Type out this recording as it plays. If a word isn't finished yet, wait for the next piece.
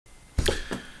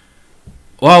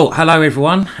Well, hello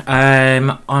everyone.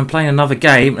 I'm playing another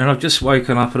game and I've just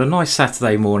woken up on a nice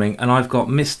Saturday morning and I've got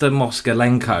Mr.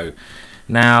 Moskalenko.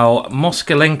 Now,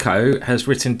 Moskalenko has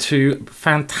written two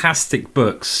fantastic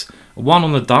books. One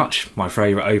on the Dutch, my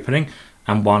favourite opening,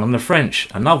 and one on the French,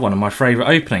 another one of my favourite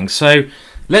openings. So,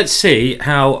 let's see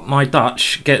how my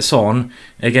Dutch gets on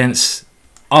against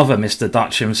other Mr.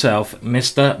 Dutch himself,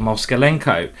 Mr.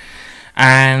 Moskalenko.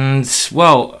 And,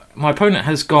 well, my opponent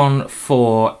has gone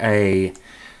for a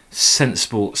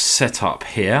sensible setup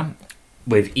here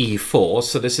with e4,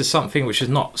 so this is something which is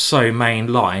not so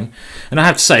mainline. And I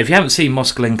have to say, if you haven't seen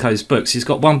Moskalenko's books, he's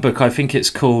got one book, I think it's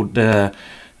called oh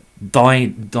God, I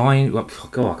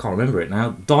can't remember it now,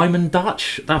 Diamond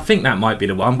Dutch, I think that might be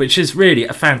the one, which is really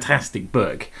a fantastic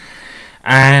book.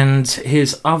 And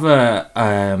his other,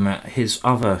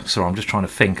 sorry, I'm just trying to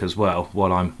think as well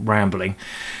while I'm rambling.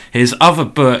 His other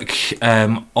book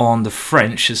on the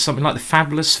French is something like The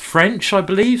Fabulous French, I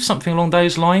believe, something along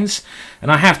those lines.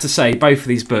 And I have to say, both of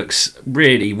these books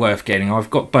really worth getting. I've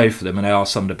got both of them, and they are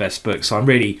some of the best books. So I'm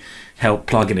really helped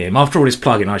plugging him. After all this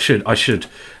plugging, I should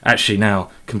actually now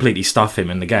completely stuff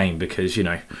him in the game because, you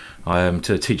know,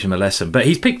 to teach him a lesson. But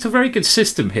he's picked a very good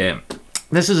system here.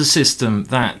 This is a system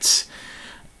that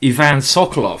Ivan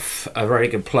Sokolov, a very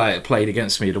good player, played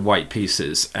against me the white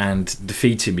pieces and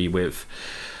defeated me with.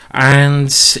 And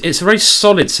it's a very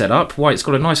solid setup. White's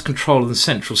got a nice control of the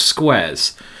central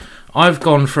squares. I've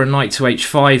gone for a knight to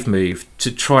h5 move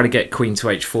to try to get queen to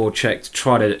h4 check, to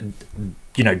try to,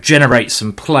 you know, generate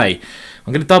some play.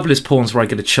 I'm going to double his pawns where I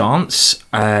get a chance,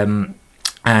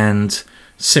 and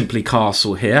simply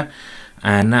castle here.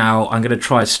 And now I'm going to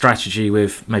try a strategy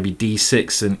with maybe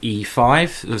d6 and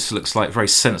e5. This looks like a very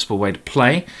sensible way to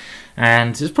play.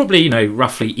 And it's probably, you know,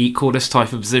 roughly equal, this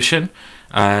type of position.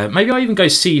 Maybe I even go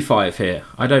c5 here.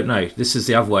 I don't know. This is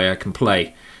the other way I can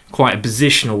play. Quite a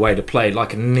positional way to play,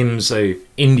 like a Nimzo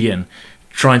Indian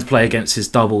trying to play against his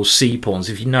double c-pawns.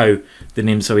 If you know the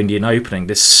Nimzo Indian opening,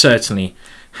 this certainly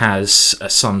has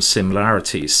some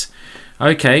similarities.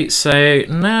 Okay, so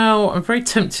now I'm very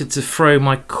tempted to throw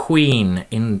my queen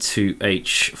into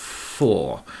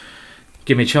h4.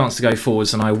 Give me a chance to go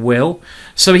forwards and I will.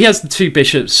 So he has the two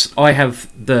bishops. I have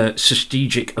the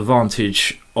strategic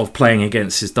advantage of playing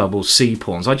against his double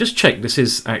c-pawns. I just checked, this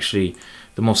is actually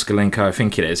the Moskalenko, I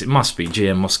think it is. It must be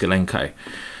GM Moskalenko.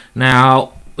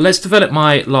 Now, let's develop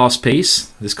my last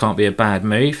piece. This can't be a bad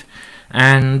move.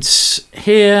 And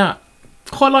here,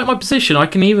 quite like my position. I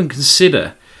can even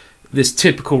consider this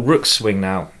typical rook swing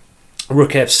now.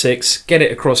 Rook f6, get it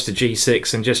across to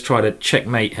g6 and just try to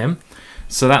checkmate him.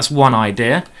 So that's one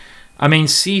idea. I mean,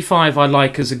 c5 I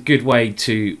like as a good way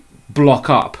to block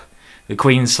up the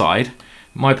queen side.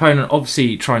 My opponent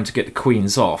obviously trying to get the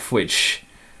queens off, which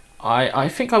I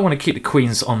think I want to keep the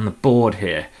queens on the board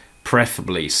here,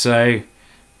 preferably. So,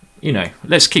 you know,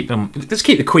 let's keep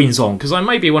the queens on, because I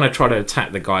maybe want to try to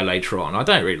attack the guy later on. I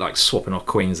don't really like swapping off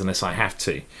queens unless I have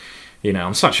to. You know,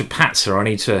 I'm such a patzer, I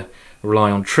need to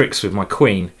rely on tricks with my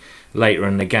queen later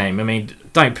in the game. I mean,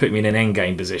 don't put me in an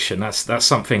endgame position. That's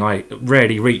something I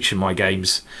rarely reach in my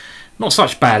games. Not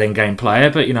such bad endgame player,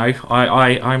 but you know,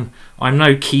 I'm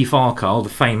no Keith Arkle, the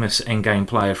famous endgame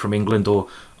player from England, or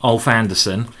Ulf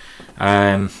Anderson,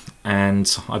 and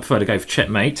I prefer to go for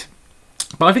checkmate.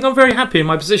 But I think I'm very happy in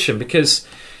my position, because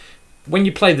when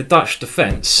you play the Dutch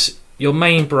defence, your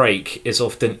main break is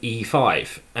often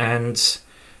e5, and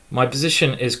my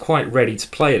position is quite ready to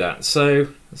play that. So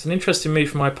it's an interesting move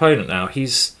for my opponent now.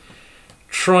 He's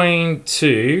trying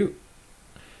to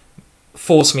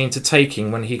force me into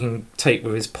taking when he can take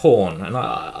with his pawn. And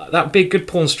that would be a good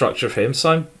pawn structure for him.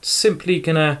 So I'm simply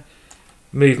going to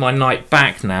move my knight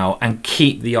back now and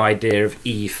keep the idea of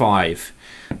e5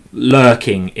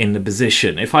 lurking in the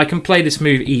position. If I can play this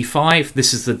move e5,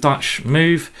 this is the Dutch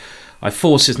move. I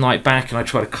force his knight back and I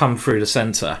try to come through the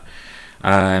centre.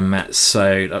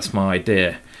 So that's my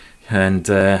idea, and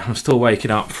I'm still waking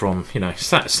up from, you know,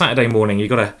 Saturday morning. You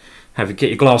got to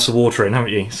get your glass of water in,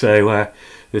 haven't you? So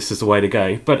this is the way to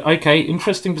go. But okay,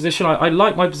 interesting position. I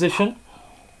like my position.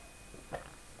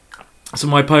 So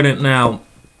my opponent now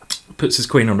puts his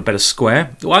queen on a better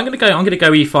square. Well, I'm going to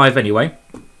go e5 anyway.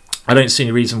 I don't see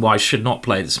any reason why I should not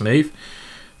play this move,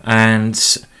 and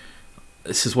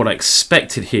this is what I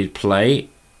expected he'd play.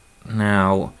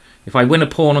 Now, if I win a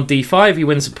pawn on d5, he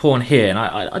wins a pawn here. And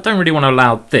I don't really want to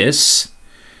allow this.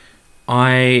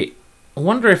 I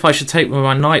wonder if I should take with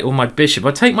my knight or my bishop. If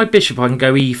I take my bishop, I can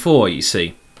go e4, you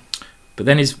see. But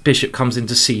then his bishop comes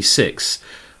into c6.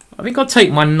 I think I'll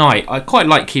take my knight. I quite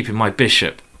like keeping my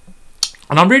bishop.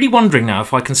 And I'm really wondering now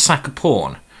if I can sack a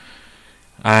pawn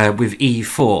with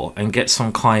e4 and get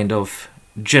some kind of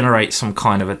generate some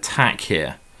kind of attack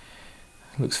here.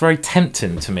 Looks very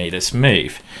tempting to me, this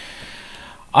move.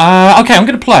 Okay, I'm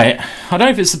going to play it. I don't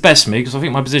know if it's the best move, because I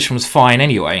think my position was fine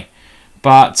anyway.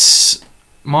 But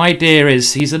my idea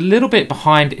is he's a little bit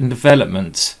behind in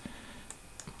development.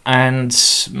 And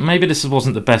maybe this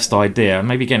wasn't the best idea.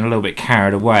 Maybe getting a little bit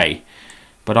carried away.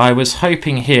 But I was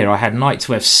hoping here I had knight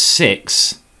to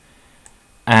f6.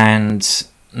 And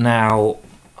now,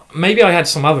 maybe I had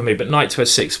some other move, but knight to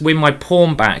f6. Win my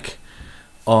pawn back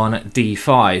on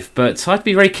d5. But I have to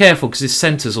be very careful because his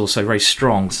centre's also very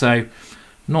strong. So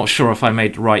not sure if I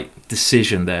made the right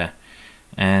decision there.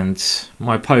 And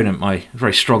my opponent, my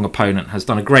very strong opponent, has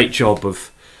done a great job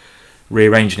of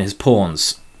rearranging his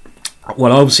pawns.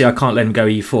 Well, obviously I can't let him go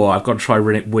e4. I've got to try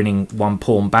winning one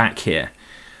pawn back here.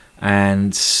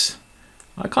 And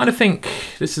I kind of think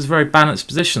this is a very balanced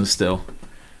position still.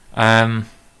 But,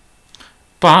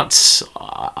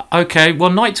 okay, well,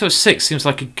 knight to f6 seems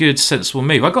like a good, sensible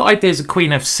move. I got ideas of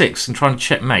queen f6 and trying to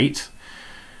checkmate.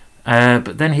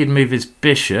 But then he'd move his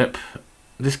bishop.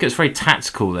 This gets very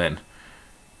tactical then.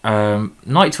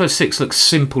 Knight to f6 looks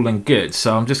simple and good,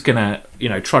 so I'm just going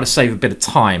to, try to save a bit of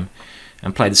time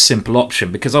and play the simple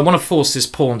option, because I want to force this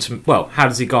pawn to, well, how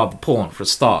does he guard the pawn for a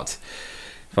start?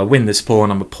 If I win this pawn,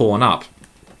 I'm a pawn up.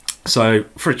 So,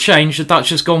 for a change, the Dutch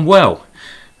has gone well.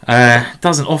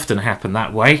 Doesn't often happen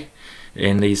that way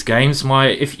in these games.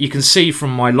 If you can see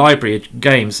from my library of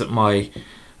games that my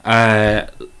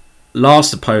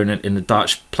last opponent in the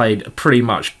Dutch played a pretty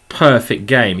much perfect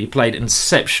game. He played an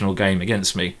exceptional game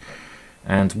against me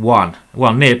and won.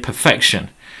 Well, near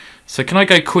perfection. So can I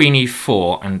go queen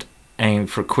e4 and aim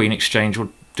for a queen exchange, or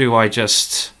do I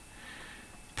just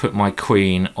put my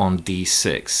queen on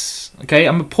d6? Okay,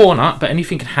 I'm a pawn up, but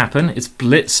anything can happen. It's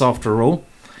Blitz after all.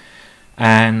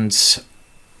 And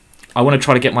I want to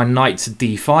try to get my knight to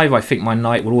d5. I think my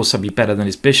knight will also be better than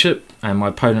his bishop, and my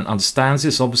opponent understands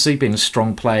this, obviously, being a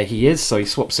strong player he is, so he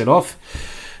swaps it off.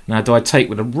 Now, do I take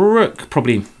with a rook?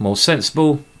 Probably more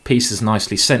sensible. Piece is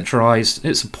nicely centralized.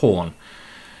 It's a pawn.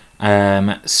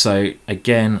 So,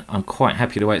 again, I'm quite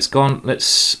happy the way it's gone.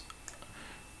 Let's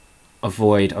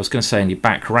avoid, I was going to say, any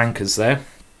back rankers there.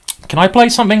 Can I play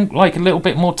something like a little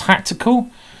bit more tactical?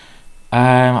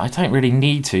 I don't really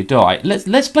need to, do I?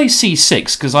 Let's play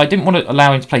c6, because I didn't want to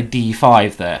allow him to play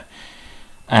d5 there.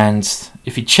 And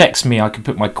if he checks me, I can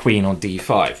put my queen on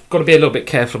d5. Got to be a little bit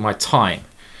careful of my time.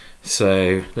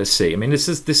 So let's see. I mean, this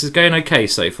is going okay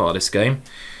so far, this game.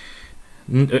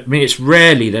 I mean, it's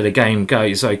rarely that a game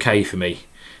goes okay for me,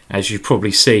 as you've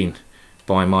probably seen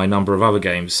by my number of other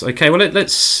games. Okay, well,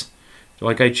 let's... Do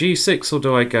I go g6 or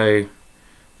do I go...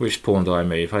 Which pawn do I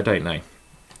move? I don't know.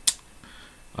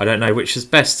 I don't know which is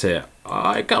best here.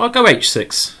 I'll go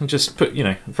h6 and just put,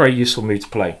 a very useful move to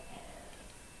play.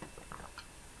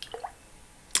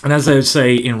 And as they would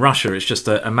say in Russia, it's just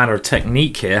a matter of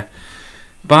technique here.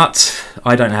 But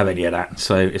I don't have any of that,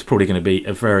 so it's probably going to be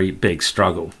a very big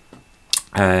struggle.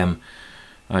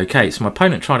 Okay, so my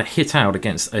opponent trying to hit out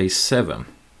against a7.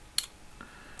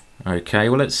 Okay,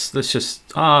 well let's just...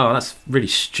 Oh, that's really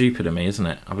stupid of me, isn't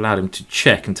it? I've allowed him to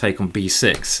check and take on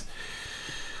b6.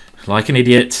 Like an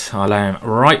idiot, I allow him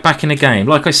right back in the game.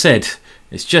 Like I said,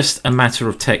 it's just a matter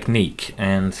of technique,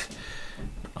 and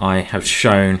I have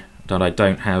shown that I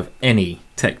don't have any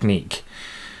technique.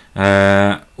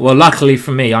 Well, luckily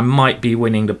for me, I might be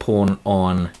winning the pawn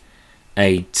on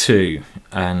a2,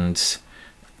 and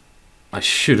I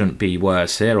shouldn't be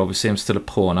worse here. Obviously, I'm still a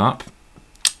pawn up,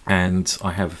 and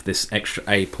I have this extra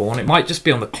a pawn. It might just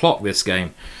be on the clock this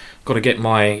game. Got to get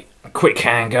my quick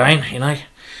hand going,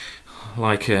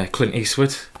 like Clint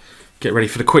Eastwood. Get ready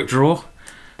for the quick draw.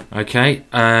 Okay,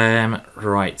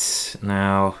 right,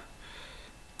 now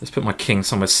let's put my king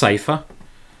somewhere safer.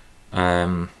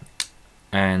 And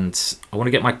I want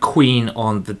to get my queen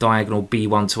on the diagonal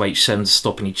b1 to h7 to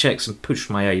stop any checks and push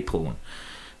my a pawn.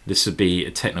 This would be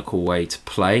a technical way to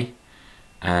play.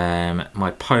 My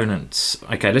opponent...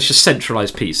 Okay, let's just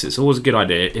centralise pieces. Always a good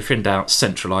idea. If in doubt,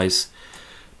 centralise.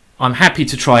 I'm happy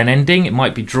to try an ending. It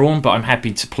might be drawn, but I'm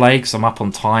happy to play because I'm up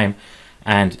on time,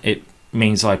 and it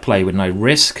means I play with no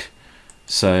risk.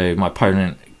 So my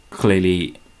opponent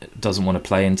clearly doesn't want to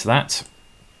play into that.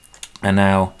 And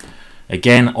now,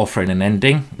 again, offering an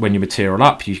ending. When you material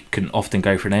up, you can often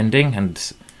go for an ending.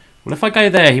 And well, if I go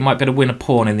there, he might be able to win a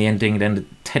pawn in the ending, then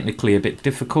technically a bit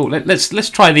difficult. Let's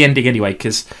try the ending anyway,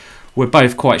 because we're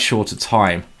both quite short of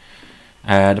time.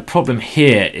 The problem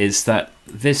here is that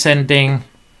this ending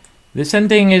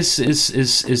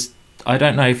is I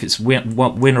don't know if it's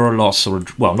win or a loss, or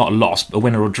well, not a loss, but a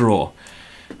win or a draw.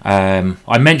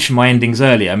 I mentioned my endings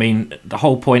earlier. I mean, the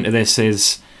whole point of this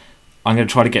is I'm going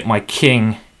to try to get my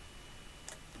king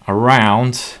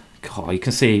around. God, you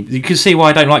can see why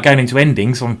I don't like going into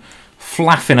endings. I'm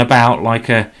flapping about like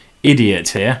a idiot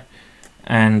here.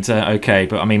 And okay,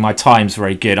 but I mean my time's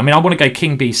very good. I mean I want to go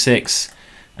king b6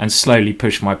 and slowly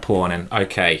push my pawn, and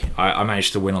okay, I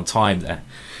managed to win on time there,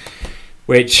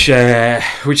 which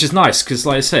is nice because,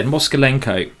 like I said,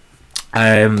 Moskalenko.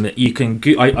 You can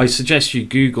I suggest you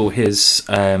Google his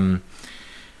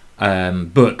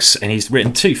books, and he's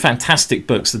written 2 fantastic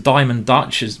books. The Diamond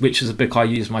Dutch, which is a book I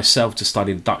use myself to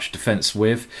study the Dutch defence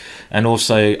with, and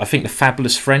also I think the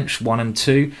Fabulous French 1 and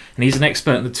 2, and he's an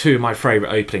expert in the 2 of my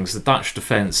favourite openings, the Dutch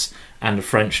defence and the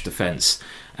French defence,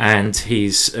 and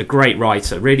he's a great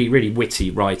writer, really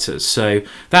witty writer. So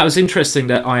that was interesting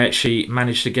that I actually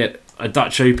managed to get a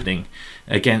Dutch opening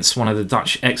against one of the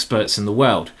Dutch experts in the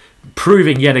world,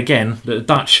 proving yet again that the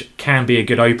Dutch can be a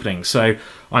good opening. So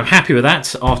I'm happy with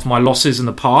that after my losses in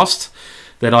the past,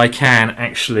 that I can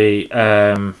actually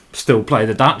still play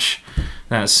the Dutch.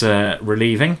 That's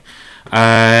relieving.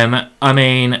 I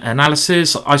mean,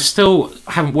 analysis, I still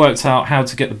haven't worked out how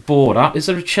to get the board up. Is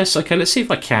there a chess? Okay, let's see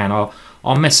if I can.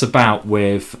 I'll mess about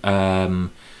with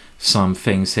some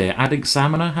things here. Add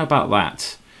examiner, how about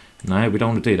that? No, we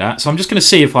don't want to do that. So I'm just going to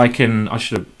see if I can. I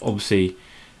should have obviously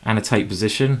annotate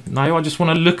position. No, I just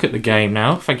want to look at the game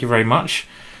now. Thank you very much.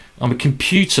 I'm a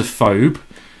computer phobe.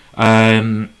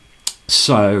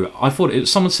 So I thought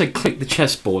someone said click the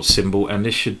chessboard symbol and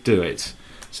this should do it.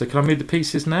 So can I move the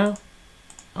pieces now?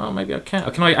 Oh, maybe I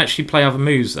can. Can I actually play other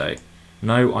moves though?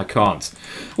 No, I can't.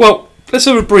 Well, let's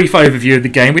have a brief overview of the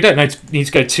game. We don't need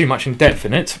to go too much in depth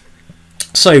in it.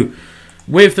 So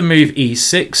with the move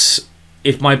e6,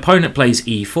 if my opponent plays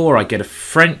e4, I get a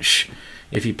French.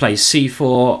 If he plays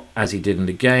c4, as he did in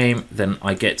the game, then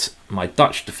I get my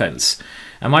Dutch defence.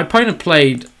 And my opponent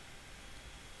played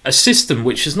a system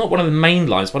which is not one of the main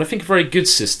lines, but I think a very good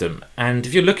system. And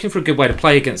if you're looking for a good way to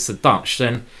play against the Dutch,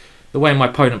 then the way my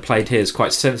opponent played here is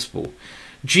quite sensible.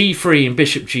 g3 and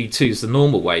bishop g2 is the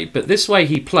normal way, but this way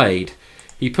he played,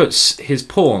 he puts his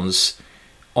pawns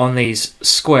on these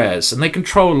squares, and they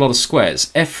control a lot of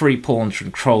squares. f3 pawn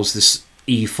controls this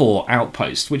e4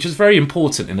 outpost, which is very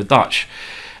important in the Dutch.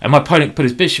 And my opponent put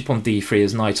his bishop on d3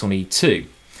 as knight on e2.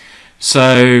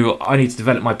 So I need to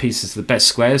develop my pieces to the best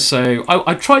squares. So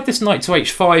I tried this knight to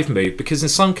h5 move because in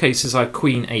some cases I have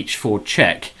queen h4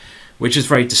 check, which is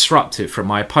very disruptive for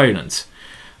my opponent.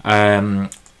 And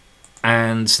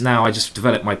now I just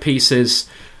develop my pieces.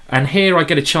 And here I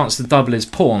get a chance to double his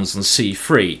pawns on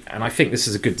c3. And I think this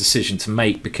is a good decision to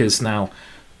make because now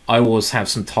I always have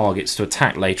some targets to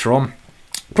attack later on.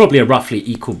 Probably a roughly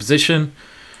equal position.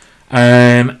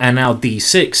 And now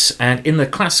d6, and in the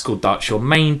classical Dutch your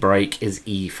main break is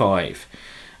e5,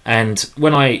 and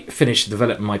when I finish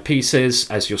developing my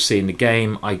pieces, as you'll see in the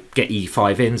game, I get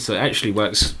e5 in, so it actually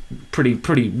works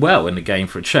pretty well in the game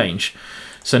for a change.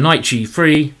 So knight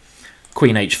g3,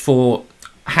 queen h4,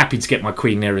 happy to get my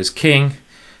queen near his king,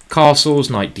 castles,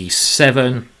 knight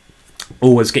d7,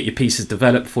 always get your pieces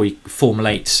developed before you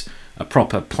formulate a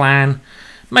proper plan.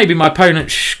 Maybe my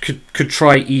opponent could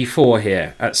try e4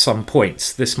 here at some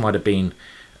point. This might have been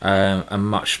a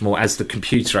much more, as the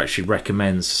computer actually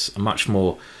recommends, a much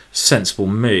more sensible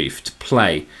move to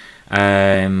play.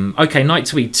 Okay, knight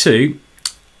to e2,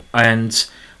 and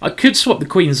I could swap the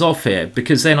queens off here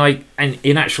because then and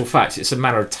in actual fact it's a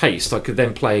matter of taste. I could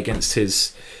then play against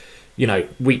his,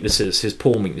 weaknesses, his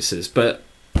pawn weaknesses. But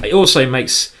it also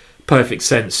makes perfect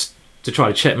sense to try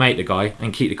to checkmate the guy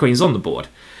and keep the queens on the board.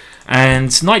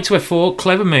 And knight to f4,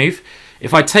 clever move.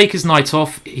 If I take his knight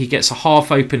off, he gets a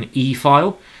half open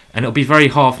e-file, and it'll be very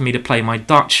hard for me to play my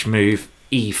Dutch move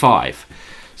e5.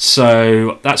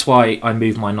 So that's why I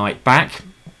move my knight back.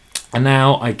 And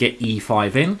now I get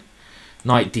e5 in,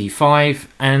 knight d5,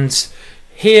 and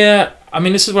here, I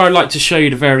mean, this is where I like to show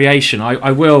you the variation.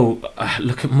 I will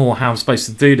look at more how I'm supposed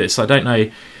to do this. I don't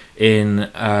know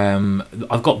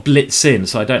I've got Blitz in,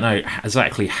 so I don't know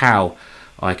exactly how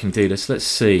I can do this. Let's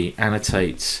see,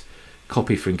 annotate,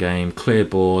 copy from game, clear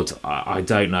board. I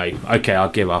don't know. Okay, I'll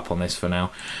give up on this for now.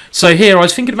 So here I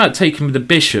was thinking about taking with the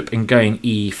bishop and going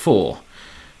e4,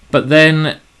 but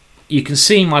then you can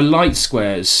see my light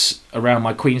squares around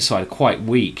my queen side are quite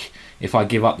weak if I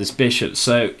give up this bishop,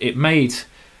 so it made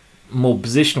more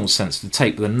positional sense to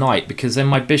take with the knight, because then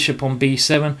my bishop on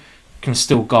b7 can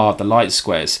still guard the light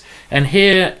squares. And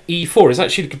here e4 is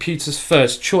actually the computer's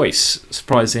first choice,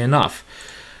 surprisingly enough.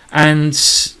 And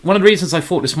one of the reasons I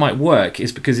thought this might work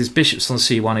is because his bishop's on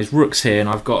c1, his rook's here, and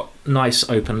I've got nice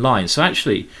open lines. So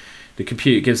actually, the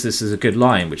computer gives this as a good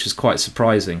line, which is quite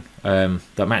surprising. That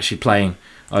I'm actually playing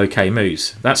OK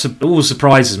moves. That always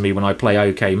surprises me when I play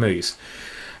OK moves.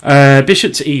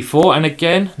 Bishop to e4, and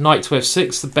again, knight to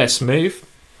f6, the best move.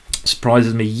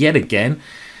 Surprises me yet again.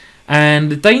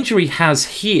 And the danger he has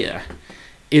here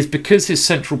is because his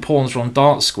central pawns are on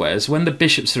dark squares, when the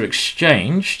bishops are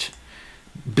exchanged,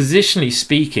 positionally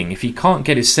speaking, if he can't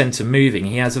get his centre moving,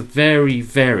 he has a very,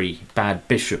 very bad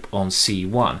bishop on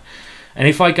c1. And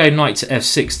if I go knight to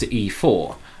f6 to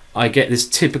e4, I get this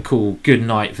typical good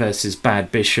knight versus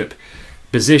bad bishop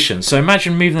position. So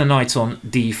imagine moving the knight on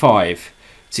d5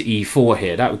 to e4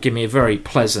 here. That would give me a very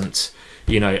pleasant,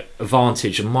 you know,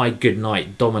 advantage of my good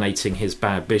knight dominating his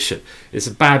bad bishop. It's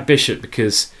a bad bishop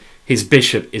because his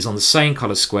bishop is on the same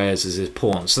colour squares as his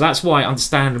pawn. So that's why,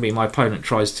 understandably, my opponent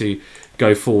tries to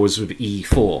go forwards with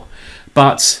e4.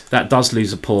 But that does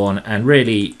lose a pawn, and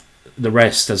really the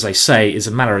rest, as they say, is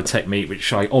a matter of technique,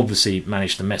 which I obviously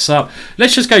managed to mess up.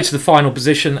 Let's just go to the final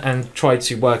position and try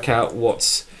to work out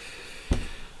what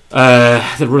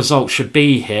the result should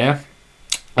be here.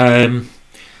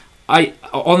 I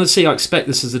honestly, I expect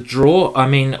this as a draw. I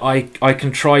mean, I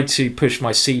can try to push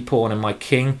my c-pawn and my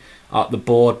king up the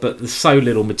board, but there's so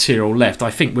little material left.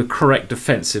 I think with correct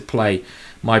defensive play,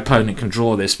 my opponent can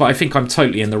draw this, but I think I'm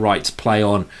totally in the right to play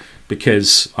on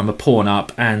because I'm a pawn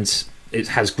up and it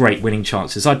has great winning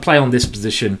chances. I'd play on this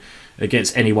position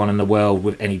against anyone in the world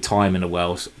with any time in the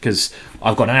world because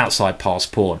I've got an outside pass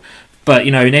pawn. But,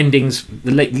 you know, in endings,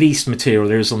 the least material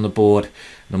there is on the board,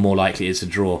 the more likely it is a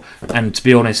draw. And to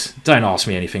be honest, don't ask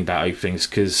me anything about openings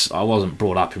because I wasn't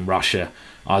brought up in Russia.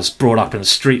 I was brought up in the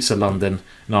streets of London.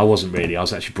 No, I wasn't really. I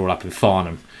was actually brought up in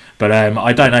Farnham. But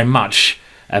I don't know much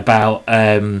about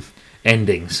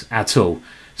endings at all.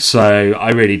 So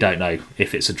I really don't know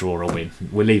if it's a draw or win.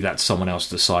 We'll leave that to someone else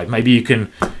to decide. Maybe you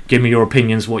can give me your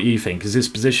opinions, what you think. Is this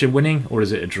position winning or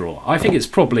is it a draw? I think it's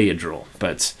probably a draw,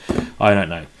 but I don't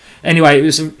know. Anyway, it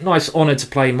was a nice honour to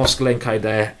play Moskalenko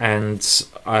there, and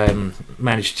I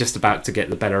managed just about to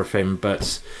get the better of him,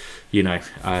 but, you know,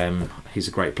 he's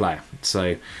a great player.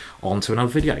 So, on to another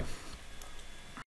video.